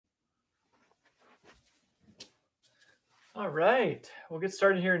All right, we'll get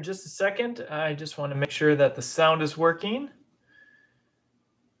started here in just a second. I just want to make sure that the sound is working.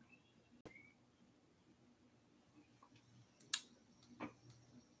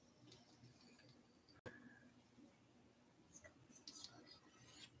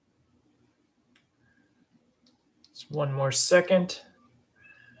 Just one more second.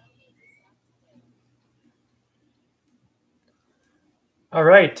 All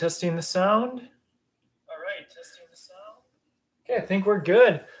right, testing the sound. Okay, I think we're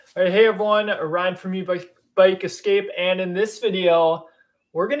good. All right, hey everyone, Ryan from Bike Escape, and in this video,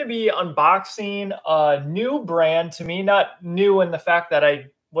 we're going to be unboxing a new brand to me. Not new in the fact that I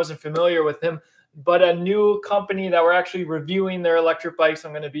wasn't familiar with them, but a new company that we're actually reviewing their electric bikes.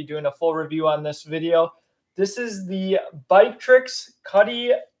 I'm going to be doing a full review on this video. This is the Biktrix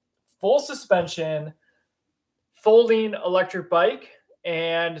Kutty full suspension folding electric bike,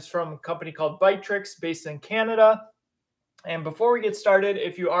 and it's from a company called Biktrix based in Canada. And before we get started,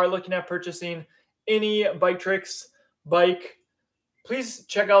 if you are looking at purchasing any Biktrix bike, please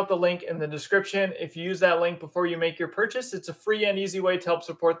check out the link in the description. If you use that link before you make your purchase, it's a free and easy way to help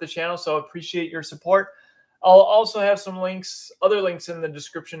support the channel, so I appreciate your support. I'll also have some links, other links in the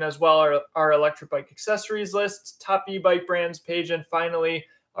description as well, our electric bike accessories list, top e-bike brands page, and finally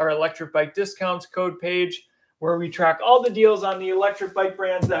our electric bike discounts code page, where we track all the deals on the electric bike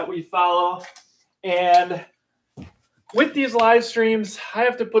brands that we follow. And with these live streams, I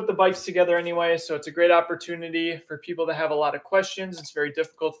have to put the bikes together anyway, so it's a great opportunity for people to have a lot of questions. It's very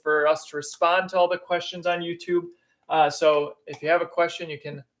difficult for us to respond to all the questions on YouTube. So if you have a question, you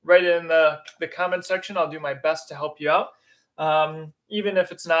can write it in the comment section. I'll do my best to help you out. Even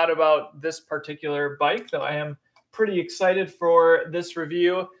if it's not about this particular bike, though I am pretty excited for this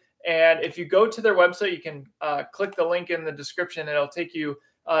review. And if you go to their website, you can click the link in the description. It'll take you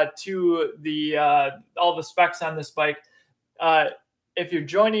to the all the specs on this bike. If you're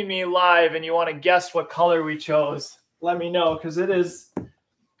joining me live and you want to guess what color we chose, let me know, because it is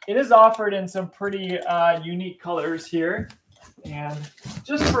offered in some pretty unique colors here. And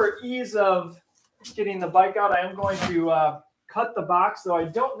just for ease of getting the bike out, I am going to cut the box, though I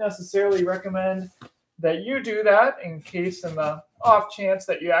don't necessarily recommend that you do that in case, in the off chance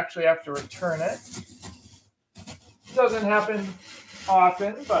that you actually have to return it. It doesn't happen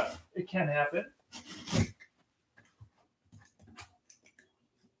often, but it can happen.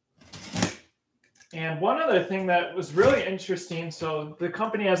 And one other thing that was really interesting, so the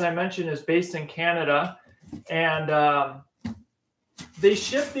company, as I mentioned, is based in Canada, and they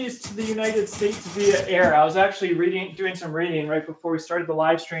ship these to the United States via air. I was actually doing some reading right before we started the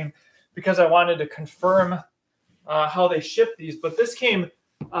live stream, because I wanted to confirm how they ship these. But this came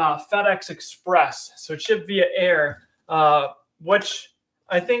FedEx Express, so it shipped via air, which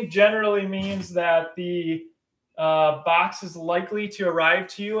I think generally means that the box is likely to arrive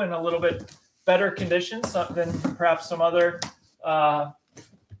to you in a little bit better conditions than perhaps some other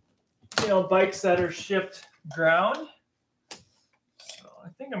bikes that are shipped ground. So I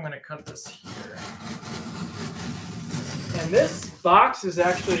think I'm going to cut this here. And this box is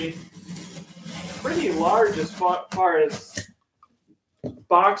actually pretty large as far as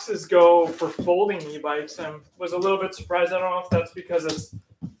boxes go for folding e-bikes. I was a little bit surprised. I don't know if that's because it's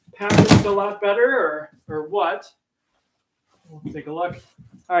packaged a lot better or what. We'll take a look.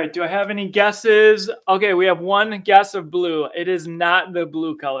 All right, do I have any guesses? Okay, we have one guess of blue. It is not the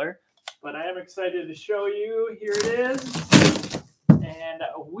blue color, but I am excited to show you. Here it is. And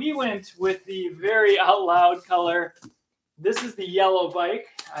we went with the very out loud color. This is the yellow bike.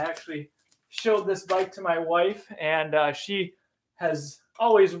 I actually showed this bike to my wife, and she has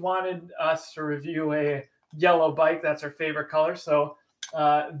always wanted us to review a yellow bike. That's her favorite color. So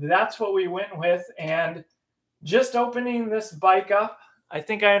that's what we went with. And just opening this bike up, I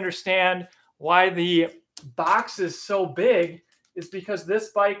think I understand why the box is so big, is because this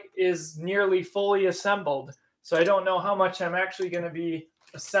bike is nearly fully assembled. So I don't know how much I'm actually going to be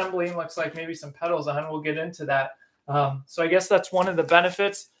assembling. Looks like maybe some pedals on. We'll get into that. So I guess that's one of the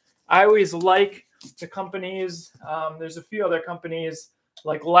benefits. I always like the companies. There's a few other companies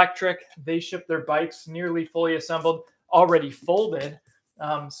like Electric. They ship their bikes nearly fully assembled, already folded.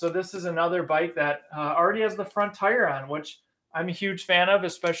 So this is another bike that already has the front tire on, which I'm a huge fan of,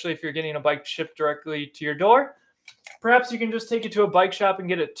 especially if you're getting a bike shipped directly to your door. Perhaps you can just take it to a bike shop and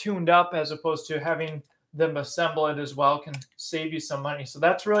get it tuned up, as opposed to having them assemble it as well. Can save you some money. So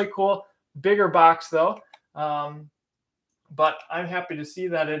that's really cool. Bigger box though. But I'm happy to see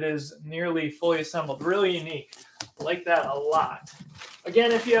that it is nearly fully assembled. Really unique. I like that a lot.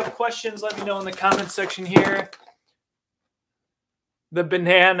 Again, if you have questions, let me know in the comment section here. The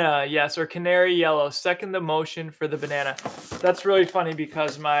banana, yes, or canary yellow. Second the motion for the banana. That's really funny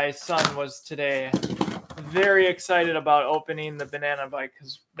because my son was today very excited about opening the banana bike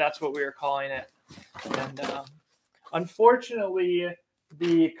because that's what we were calling it. And unfortunately,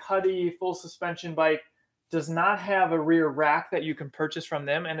 the Kutty full suspension bike does not have a rear rack that you can purchase from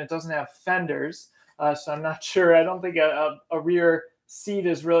them, and it doesn't have fenders. So I'm not sure. I don't think a rear seat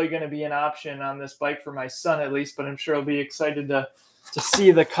is really going to be an option on this bike for my son, at least, but I'm sure he'll be excited to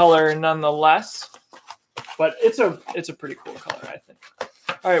see the color nonetheless. But it's a pretty cool color, I think.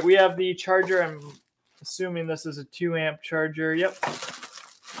 All right, we have the charger. I'm assuming this is a 2-amp charger. Yep.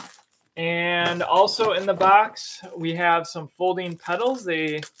 And also in the box, we have some folding pedals.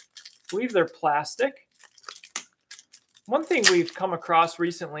 I believe they're plastic. One thing we've come across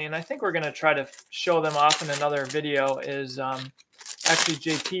recently, and I think we're going to try to show them off in another video, is actually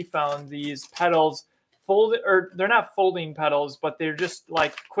JP found these pedals they're not folding pedals, but they're just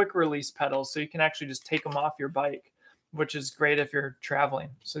like quick release pedals. So you can actually just take them off your bike, which is great if you're traveling.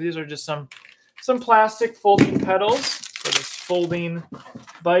 So these are just some plastic folding pedals for this folding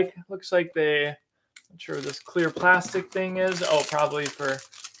bike. Looks like I'm not sure what this clear plastic thing is. Oh, probably for,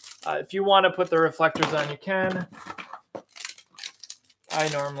 if you want to put the reflectors on, you can. I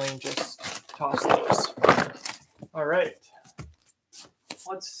normally just toss those. All right.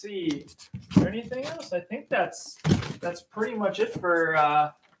 Let's see. Is there anything else? I think that's pretty much it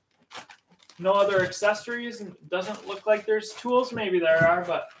for no other accessories. And doesn't look like there's tools. Maybe there are,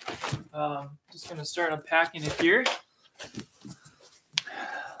 but just going to start unpacking it here.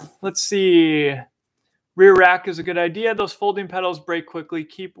 Let's see. Rear rack is a good idea. Those folding pedals break quickly.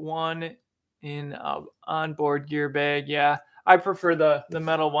 Keep one in onboard gear bag. Yeah, I prefer the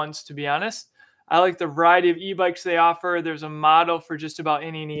metal ones, to be honest. I like the variety of e-bikes they offer. There's a model for just about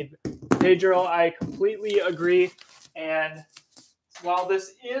any need. Pedro, I completely agree. And while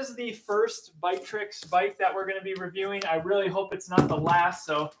this is the first Biktrix bike that we're going to be reviewing, I really hope it's not the last.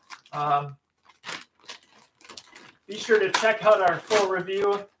 So be sure to check out our full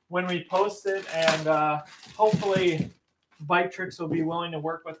review when we post it. And hopefully Biktrix will be willing to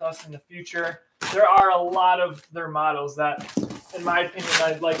work with us in the future. There are a lot of their models that, in my opinion,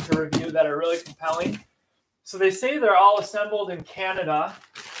 I'd like to review that are really compelling. So they say they're all assembled in Canada,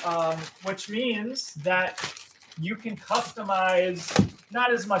 which means that you can customize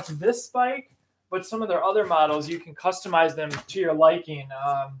not as much this bike, but some of their other models. You can customize them to your liking.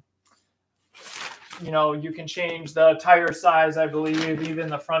 You know, you can change the tire size, I believe, even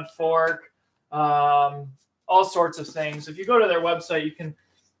the front fork, all sorts of things. If you go to their website, you can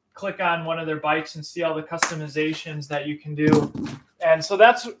click on one of their bikes and see all the customizations that you can do. And so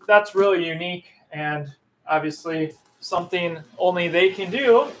that's really unique and obviously something only they can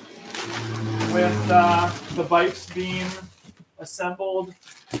do with the bikes being assembled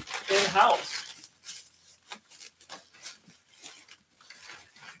in-house.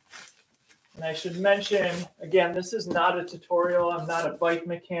 And I should mention, again, this is not a tutorial. I'm not a bike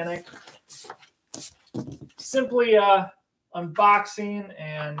mechanic. Simply unboxing,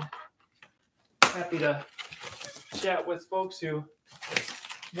 and happy to chat with folks who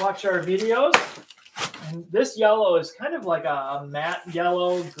watch our videos. And this yellow is kind of like a matte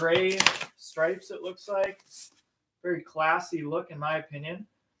yellow gray stripes, it looks like. Very classy look, in my opinion.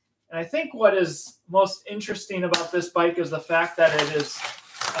 And I think what is most interesting about this bike is the fact that it is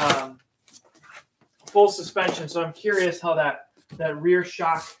full suspension. So I'm curious how that rear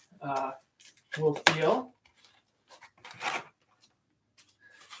shock will feel.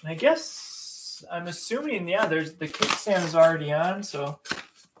 And I guess I'm assuming, yeah, the kickstand is already on, so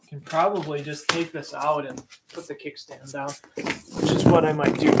you can probably just take this out and put the kickstand down, which is what I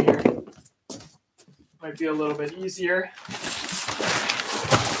might do here. Might be a little bit easier.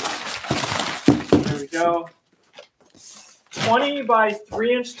 There we go. 20 by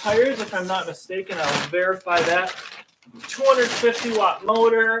 3-inch tires, if I'm not mistaken. I'll verify that. 250 watt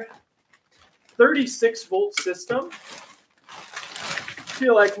motor, 36 volt system. I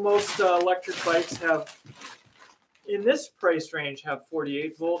feel like most electric bikes have, in this price range, have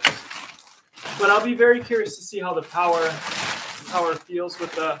 48 volts. But I'll be very curious to see how the power feels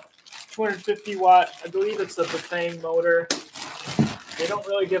with the 250 watt. I believe it's the Biktrix motor. They don't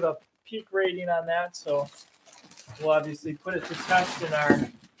really give a peak rating on that, so we'll obviously put it to test in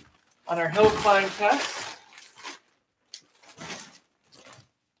on our hill climb test.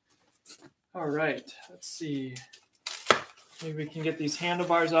 All right, let's see. Maybe we can get these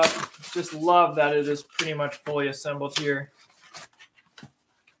handlebars up. Just love that it is pretty much fully assembled here.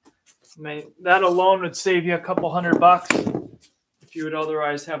 That alone would save you a couple $100 if you would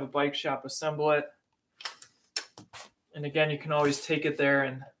otherwise have a bike shop assemble it. And again, you can always take it there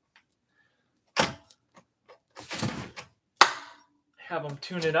and have them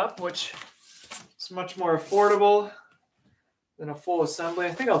tune it up, which is much more affordable than a full assembly.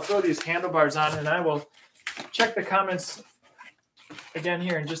 I think I'll throw these handlebars on and I will check the comments again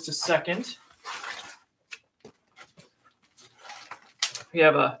here in just a second. We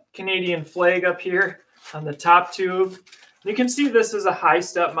have a Canadian flag up here on the top tube. You can see this is a high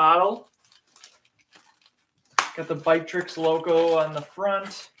step model. Got the Biktrix logo on the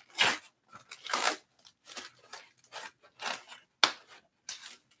front.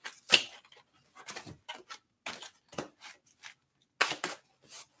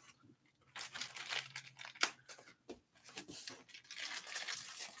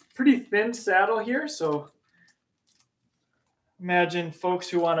 Pretty thin saddle here, so imagine folks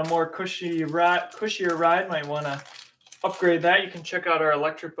who want a more cushier ride might want to upgrade that. You can check out our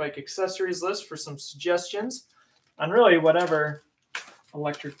electric bike accessories list for some suggestions on really whatever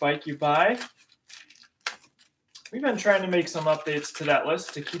electric bike you buy. We've been trying to make some updates to that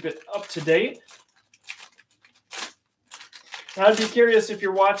list to keep it up to date. Now, I'd be curious if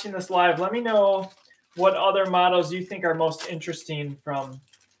you're watching this live, let me know what other models you think are most interesting from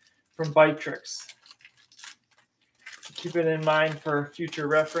Biktrix. Keep it in mind for future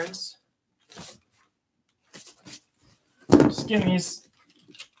reference. Just getting these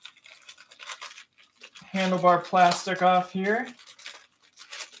handlebar plastic off here.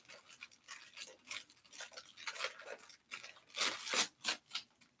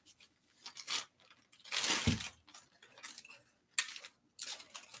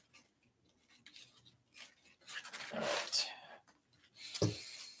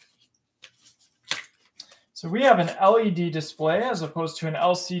 So we have an LED display as opposed to an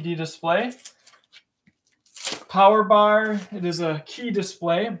LCD display. Power bar, it is a key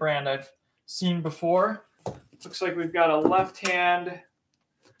display, a brand I've seen before. Looks like we've got a left hand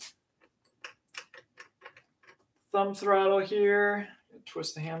thumb throttle here.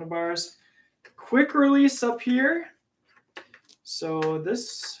 Twist the handlebars. Quick release up here. So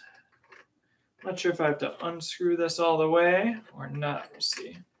this, I'm not sure if I have to unscrew this all the way or not. We'll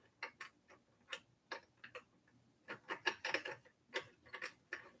see.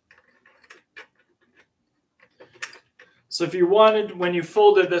 So if you wanted, when you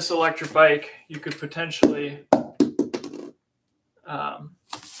folded this electric bike, you could potentially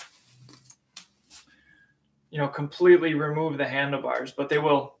completely remove the handlebars, but they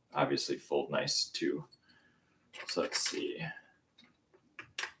will obviously fold nice too. So let's see.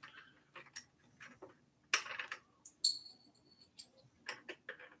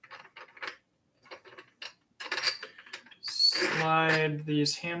 Slide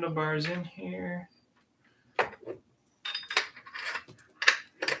these handlebars in here.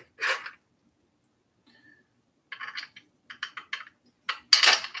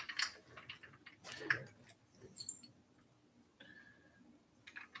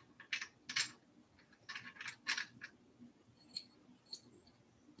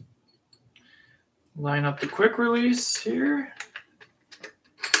 Line up the quick release here.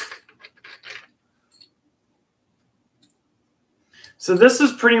 So this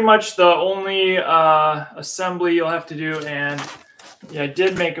is pretty much the only assembly you'll have to do. And yeah, I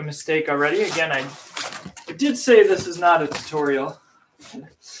did make a mistake already. Again, I did say this is not a tutorial.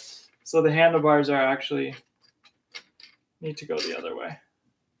 So the handlebars are actually need to go the other way.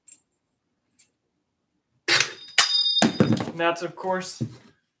 And that's, of course,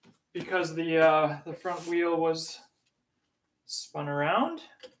 because the front wheel was spun around.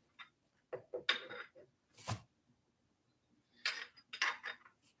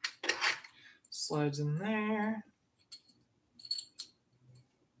 Slides in there.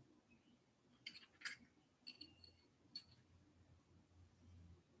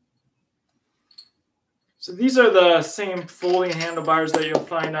 So these are the same folding handlebars that you'll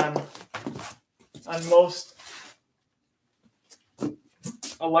find on most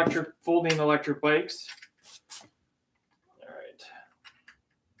folding electric bikes. All right.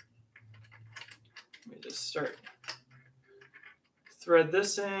 Let me just start. Thread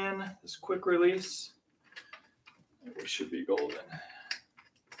this in, this quick release. We should be golden.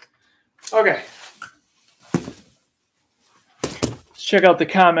 Okay. Let's check out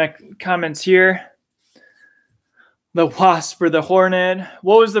the comments here. The Wasp or the Hornet.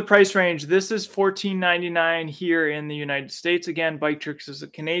 What was the price range? This is $14.99 here in the United States. Again, Biktrix is a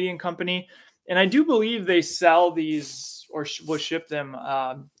Canadian company. And I do believe they sell these or will ship them,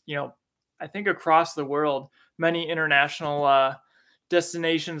 I think across the world. Many international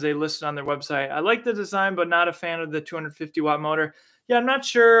destinations they listed on their website. I like the design, but not a fan of the 250 watt motor. Yeah, I'm not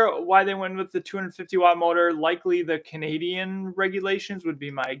sure why they went with the 250 watt motor. Likely the Canadian regulations would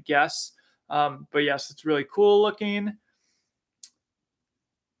be my guess. But yes, it's really cool looking.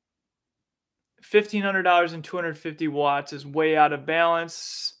 $1,500 and 250 watts is way out of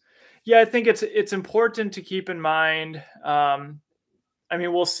balance. Yeah, I think it's important to keep in mind. I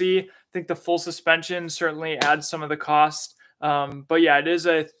mean, we'll see. I think the full suspension certainly adds some of the cost. But yeah, it is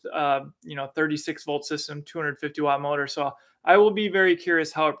a 36 volt system, 250 watt motor. So I will be very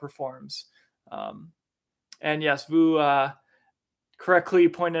curious how it performs. And yes, Vu correctly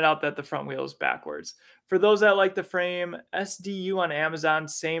pointed out that the front wheel is backwards. For those that like the frame, SDU on Amazon,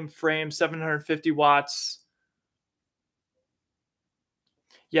 same frame, 750 watts.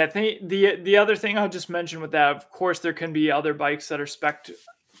 Yeah, I think the other thing I'll just mention with that, of course, there can be other bikes that are spec'd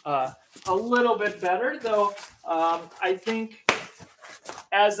a little bit better, though. I think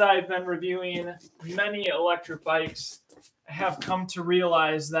as I've been reviewing many electric bikes, I have come to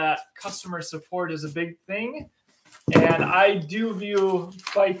realize that customer support is a big thing. And I do view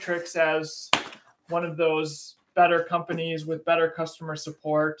Biktrix as one of those better companies with better customer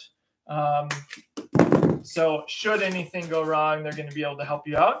support. So should anything go wrong, they're going to be able to help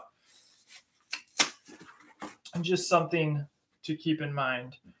you out. And just something to keep in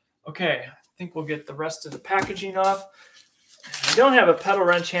mind. Okay, I think we'll get the rest of the packaging off. I don't have a pedal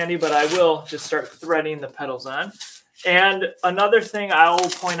wrench handy, but I will just start threading the pedals on. And another thing I will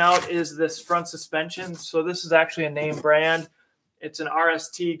point out is this front suspension. So this is actually a name brand. It's an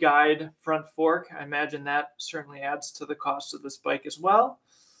RST guide front fork. I imagine that certainly adds to the cost of this bike as well.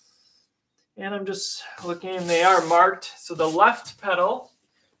 And I'm just looking, they are marked. So the left pedal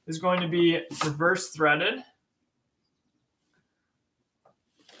is going to be reverse threaded.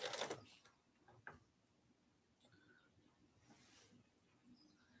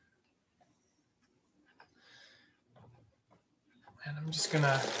 And I'm just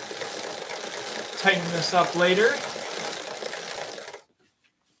gonna tighten this up later.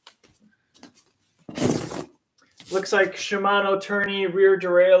 Looks like Shimano tourney rear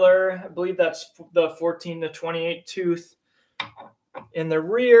derailleur. I believe that's the 14 to 28 tooth in the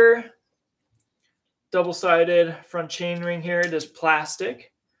rear. Double-sided front chainring here. It is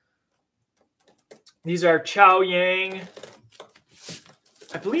plastic. These are Chow Yang.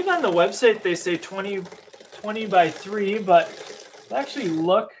 I believe on the website they say 20 by 3, but they actually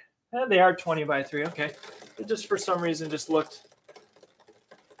look, they are 20 by 3. Okay. It just for some reason just looked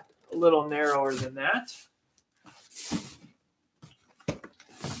a little narrower than that.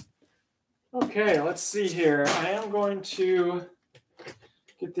 Okay, let's see here. I am going to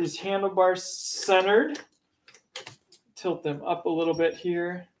get these handlebars centered. Tilt them up a little bit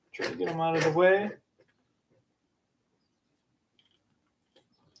here. Try to get them out of the way.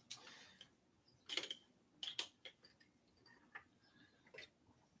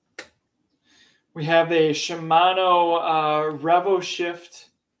 We have a Shimano Revo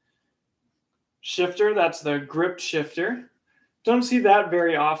shifter. That's the grip shifter. Don't see that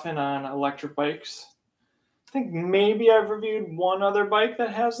very often on electric bikes. I think maybe I've reviewed one other bike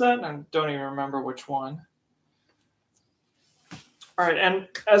that has that, and I don't even remember which one. All right, and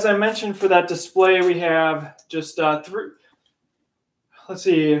as I mentioned for that display, we have just let's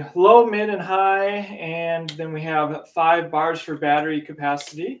see, low, mid, and high, and then we have 5 bars for battery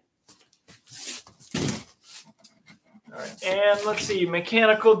capacity. All right, and let's see,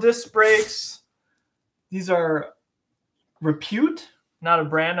 mechanical disc brakes. These are Repute, not a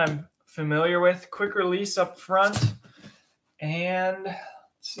brand I'm familiar with. Quick release up front. And let's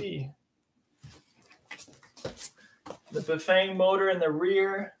see, the Bifang motor in the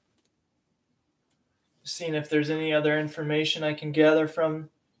rear. Seeing if there's any other information I can gather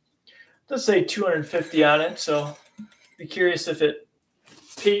from. Let's say 250 on it, so be curious if it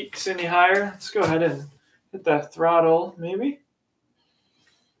peaks any higher. Let's go ahead and hit the throttle, maybe.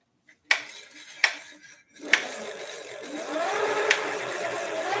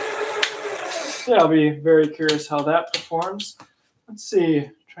 Yeah, I'll be very curious how that performs. Let's see,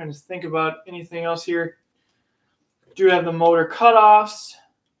 trying to think about anything else here. Do have the motor cutoffs.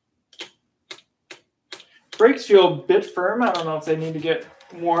 Brakes feel a bit firm. I don't know if they need to get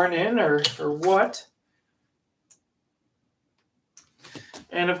worn in or what.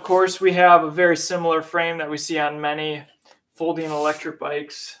 And of course, we have a very similar frame that we see on many folding electric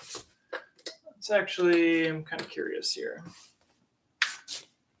bikes. It's actually, I'm kind of curious here.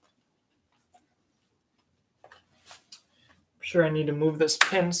 Sure, I need to move this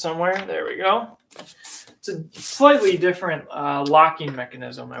pin somewhere. There we go. It's a slightly different locking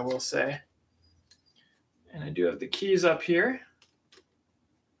mechanism, I will say. And I do have the keys up here.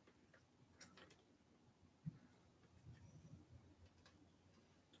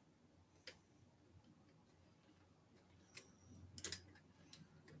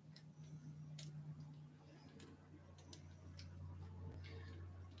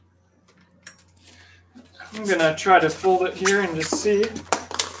 I'm gonna try to fold it here and just see.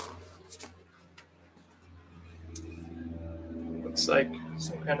 Looks like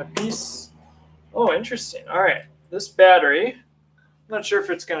some kind of piece. Oh, interesting. All right, this battery, I'm not sure if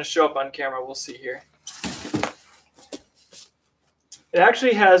it's gonna show up on camera. We'll see here. It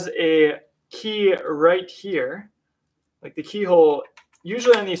actually has a key right here, like the keyhole.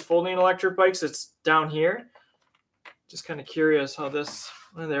 Usually on these folding electric bikes, it's down here. Just kind of curious how this,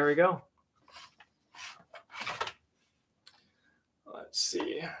 oh, there we go. Let's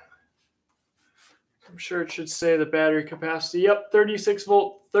see. I'm sure it should say the battery capacity. Yep, 36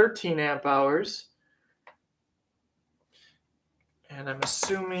 volt, 13 amp hours. And I'm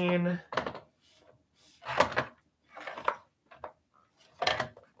assuming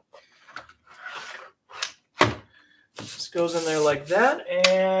this goes in there like that.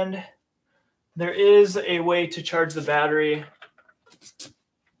 And there is a way to charge the battery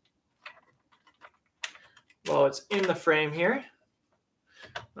while it's in the frame here.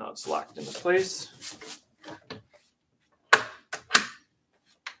 Now it's locked into place.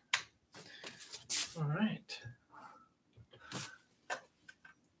 All right.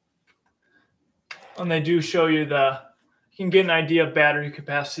 And they do show you you can get an idea of battery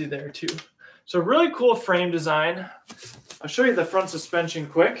capacity there too. So really cool frame design. I'll show you the front suspension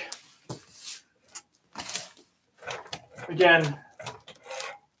quick. Again,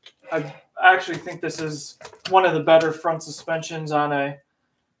 I actually think this is one of the better front suspensions on a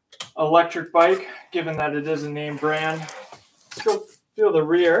electric bike, given that it is a name brand. Let's go feel the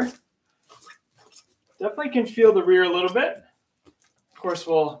rear. Definitely can feel the rear a little bit. Of course,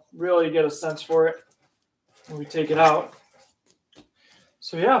 we'll really get a sense for it when we take it out.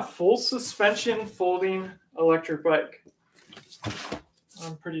 So yeah, full suspension folding electric bike.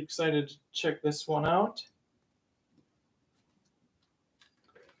 I'm pretty excited to check this one out.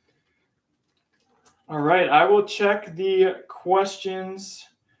 All right, I will check the questions,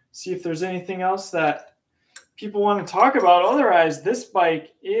 see if there's anything else that people want to talk about. Otherwise, this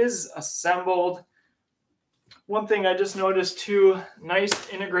bike is assembled. One thing I just noticed, two nice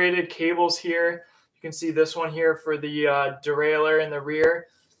integrated cables here. You can see this one here for the derailleur in the rear.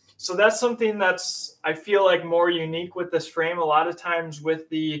 So that's something that's, I feel like, more unique with this frame. A lot of times with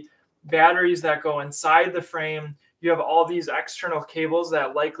the batteries that go inside the frame, you have all these external cables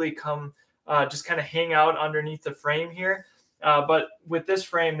that likely come just kind of hang out underneath the frame here. But with this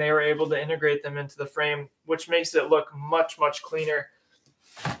frame, they were able to integrate them into the frame, which makes it look much, much cleaner.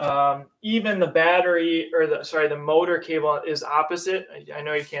 Even the battery, or the motor cable is opposite. I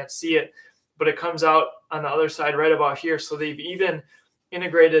know you can't see it, but it comes out on the other side right about here. So they've even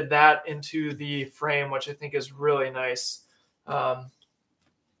integrated that into the frame, which I think is really nice. So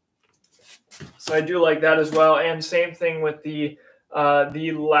I do like that as well. And same thing with the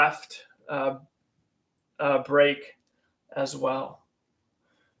left brake as well.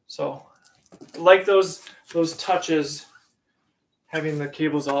 So like those touches, having the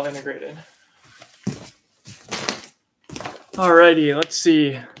cables all integrated. Alrighty, let's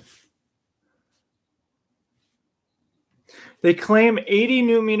see. They claim 80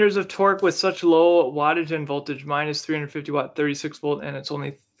 newton meters of torque with such low wattage and voltage, minus 350 watt, 36 volt, and it's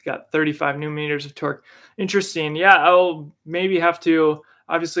only got 35 newton meters of torque. Interesting. Yeah, I'll maybe have to.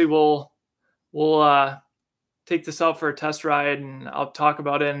 Obviously, we'll take this out for a test ride, and I'll talk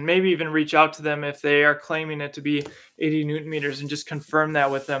about it, and maybe even reach out to them if they are claiming it to be 80 newton meters, and just confirm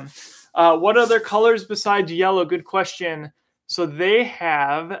that with them. What other colors besides yellow? Good question. So they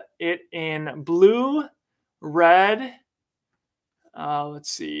have it in blue, red. Let's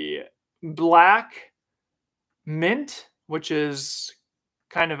see, black, mint, which is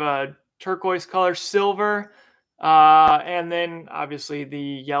kind of a turquoise color, silver, and then obviously the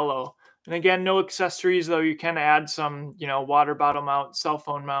yellow. And again, no accessories, though. You can add some, water bottle mount, cell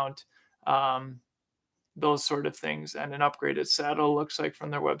phone mount, those sort of things, and an upgraded saddle, looks like,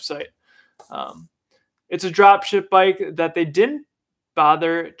 from their website. It's a drop ship bike that they didn't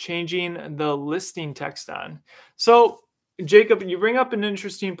bother changing the listing text on. So Jacob, you bring up an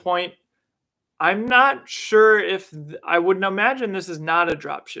interesting point. I'm not sure if I wouldn't imagine this is not a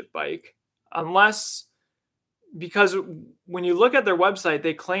dropship bike, because when you look at their website,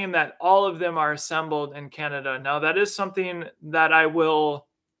 they claim that all of them are assembled in Canada. Now, that is something that I will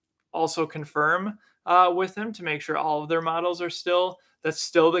also confirm with them to make sure all of their models are that's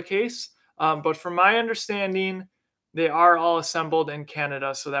still the case. But from my understanding, they are all assembled in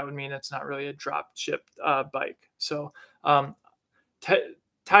Canada, so that would mean it's not really a drop ship bike. So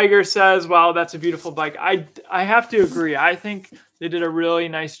Tiger says, wow, that's a beautiful bike. I have to agree. I think they did a really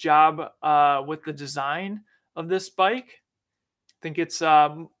nice job with the design of this bike. think it's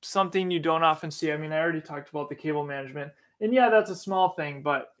something you don't often see. I mean, I already talked about the cable management, and yeah, that's a small thing,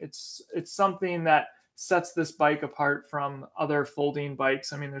 but it's something that sets this bike apart from other folding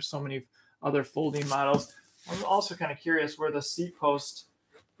bikes. I mean, there's so many other folding models. I'm also kind of curious where the seat post.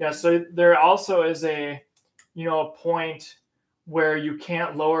 Yeah, so there also is a, a point where you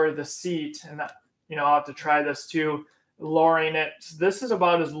can't lower the seat, and that, I'll have to try this too, lowering it. This is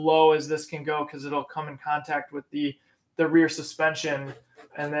about as low as this can go because it'll come in contact with the rear suspension,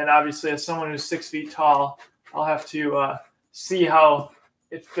 and then obviously as someone who's 6 feet tall, I'll have to see how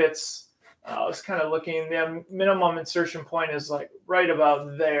it fits. I was kind of looking. The minimum insertion point is like right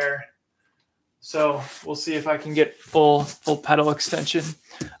about there. So we'll see if I can get full pedal extension.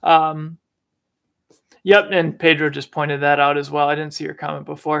 Yep, and Pedro just pointed that out as well. I didn't see your comment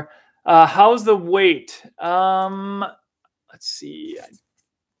before. How's the weight? Let's see.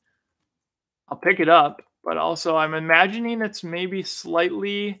 I'll pick it up, but also I'm imagining it's maybe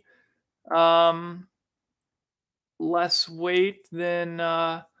slightly less weight than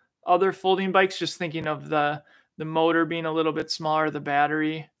other folding bikes. Just thinking of the motor being a little bit smaller, the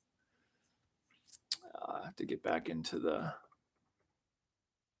battery. I have to get back into the.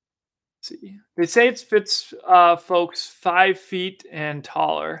 See, they say it fits folks 5 feet and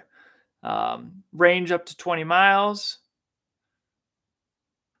taller, range up to 20 miles.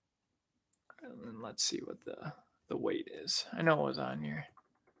 And let's see what the weight is. I know it was on here.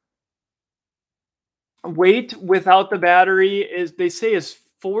 Weight without the battery is, they say, is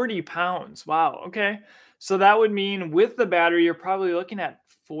 40 pounds. Wow. Okay. So that would mean with the battery, you're probably looking at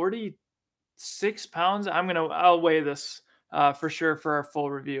 46 pounds. I'll weigh this for sure for our full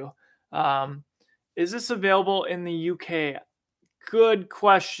review. Is this available in the UK? Good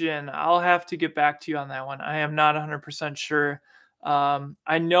question. I'll have to get back to you on that one. I am not 100% sure.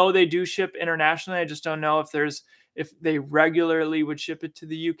 I know they do ship internationally. I just don't know if they regularly would ship it to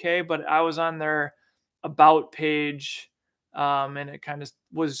the UK, but I was on their about page, and it kind of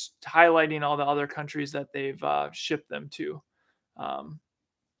was highlighting all the other countries that they've shipped them to.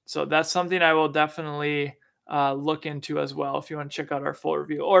 So that's something I will definitely look into as well. If you want to check out our full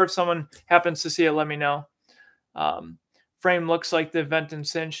review, or if someone happens to see it, let me know. Frame looks like the Vent and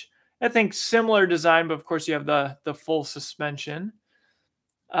Cinch. I think similar design, but of course you have the full suspension.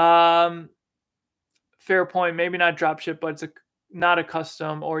 Fair point. Maybe not dropship, but it's not a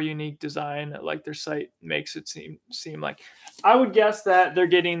custom or unique design like their site makes it seem like. I would guess that they're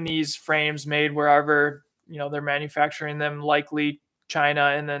getting these frames made wherever they're manufacturing them, likely China,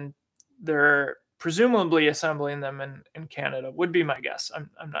 and then they're presumably assembling them in Canada. Would be my guess.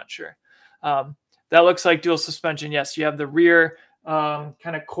 I'm not sure. That looks like dual suspension. Yes, you have the rear kind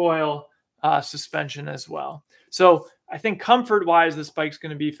of coil suspension as well. So I think comfort-wise, this bike's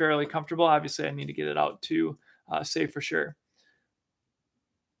going to be fairly comfortable. Obviously, I need to get it out to say for sure.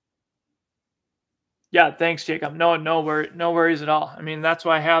 Yeah, thanks, Jacob. No worries at all. I mean, that's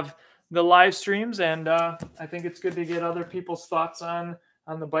why I have the live streams, and I think it's good to get other people's thoughts on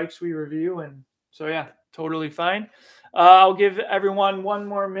the bikes we review. And so, yeah, totally fine. I'll give everyone one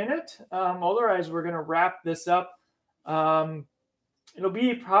more minute. Otherwise, we're going to wrap this up. It'll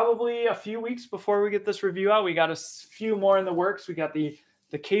be probably a few weeks before we get this review out. We got a few more in the works. We got the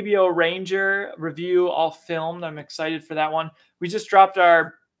KBO Ranger review all filmed. I'm excited for that one. We just dropped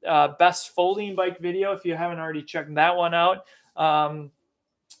our best folding bike video, if you haven't already checked that one out,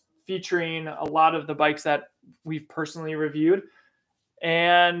 featuring a lot of the bikes that we've personally reviewed.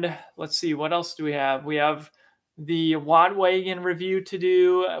 And let's see, what else do we have? We have the Wattwagon review to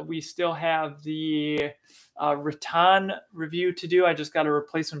do. We still have the Rattan review to do. I just got a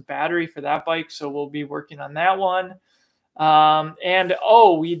replacement battery for that bike, so we'll be working on that one. And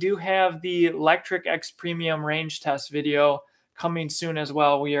we do have the Electric X Premium range test video coming soon as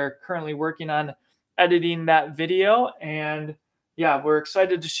well. We are currently working on editing that video, and yeah, we're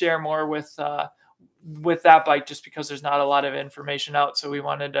excited to share more with that bike, just because there's not a lot of information out. So we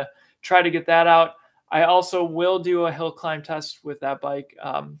wanted to try to get that out. I also will do a hill climb test with that bike.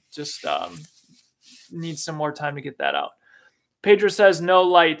 Need some more time to get that out. Pedro says no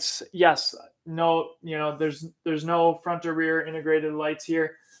lights. Yes, no, there's no front or rear integrated lights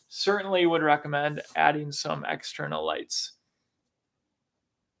here. Certainly would recommend adding some external lights.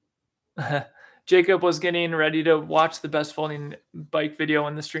 Jacob was getting ready to watch the best folding bike video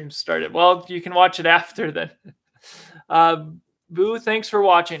when the stream started. Well, you can watch it after then. Boo, thanks for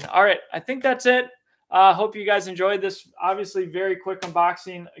watching. All right, I think that's it. Hope you guys enjoyed this. Obviously, very quick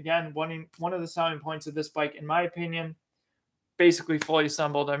unboxing. Again, one of the selling points of this bike, in my opinion, basically fully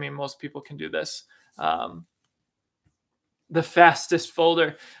assembled. I mean, most people can do this. The fastest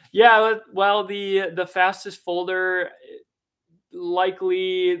folder. Yeah, well, the fastest folder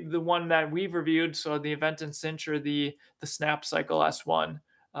likely the one that we've reviewed. So the Event and Cinch or the Snap Cycle S1.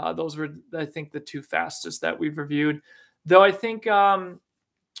 Those were, I think, the two fastest that we've reviewed. Though I think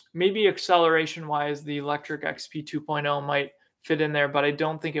maybe acceleration wise, the Electric XP 2.0 might fit in there, but I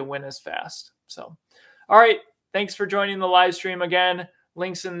don't think it went as fast. So, all right. Thanks for joining the live stream again.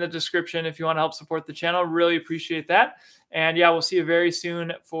 Links in the description if you want to help support the channel. Really appreciate that. And yeah, we'll see you very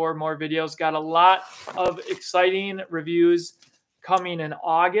soon for more videos. Got a lot of exciting reviews coming in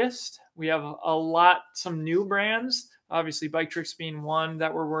August. We have some new brands, obviously Biktrix being one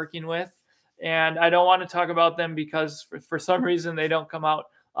that we're working with. And I don't want to talk about them because for some reason they don't come out.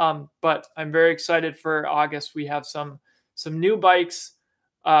 But I'm very excited for August. We have some new bikes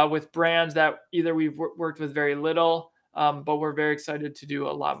with brands that either we've worked with very little, but we're very excited to do a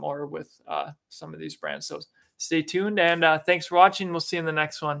lot more with some of these brands. So stay tuned, and thanks for watching. We'll see you in the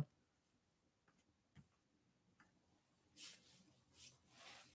next one.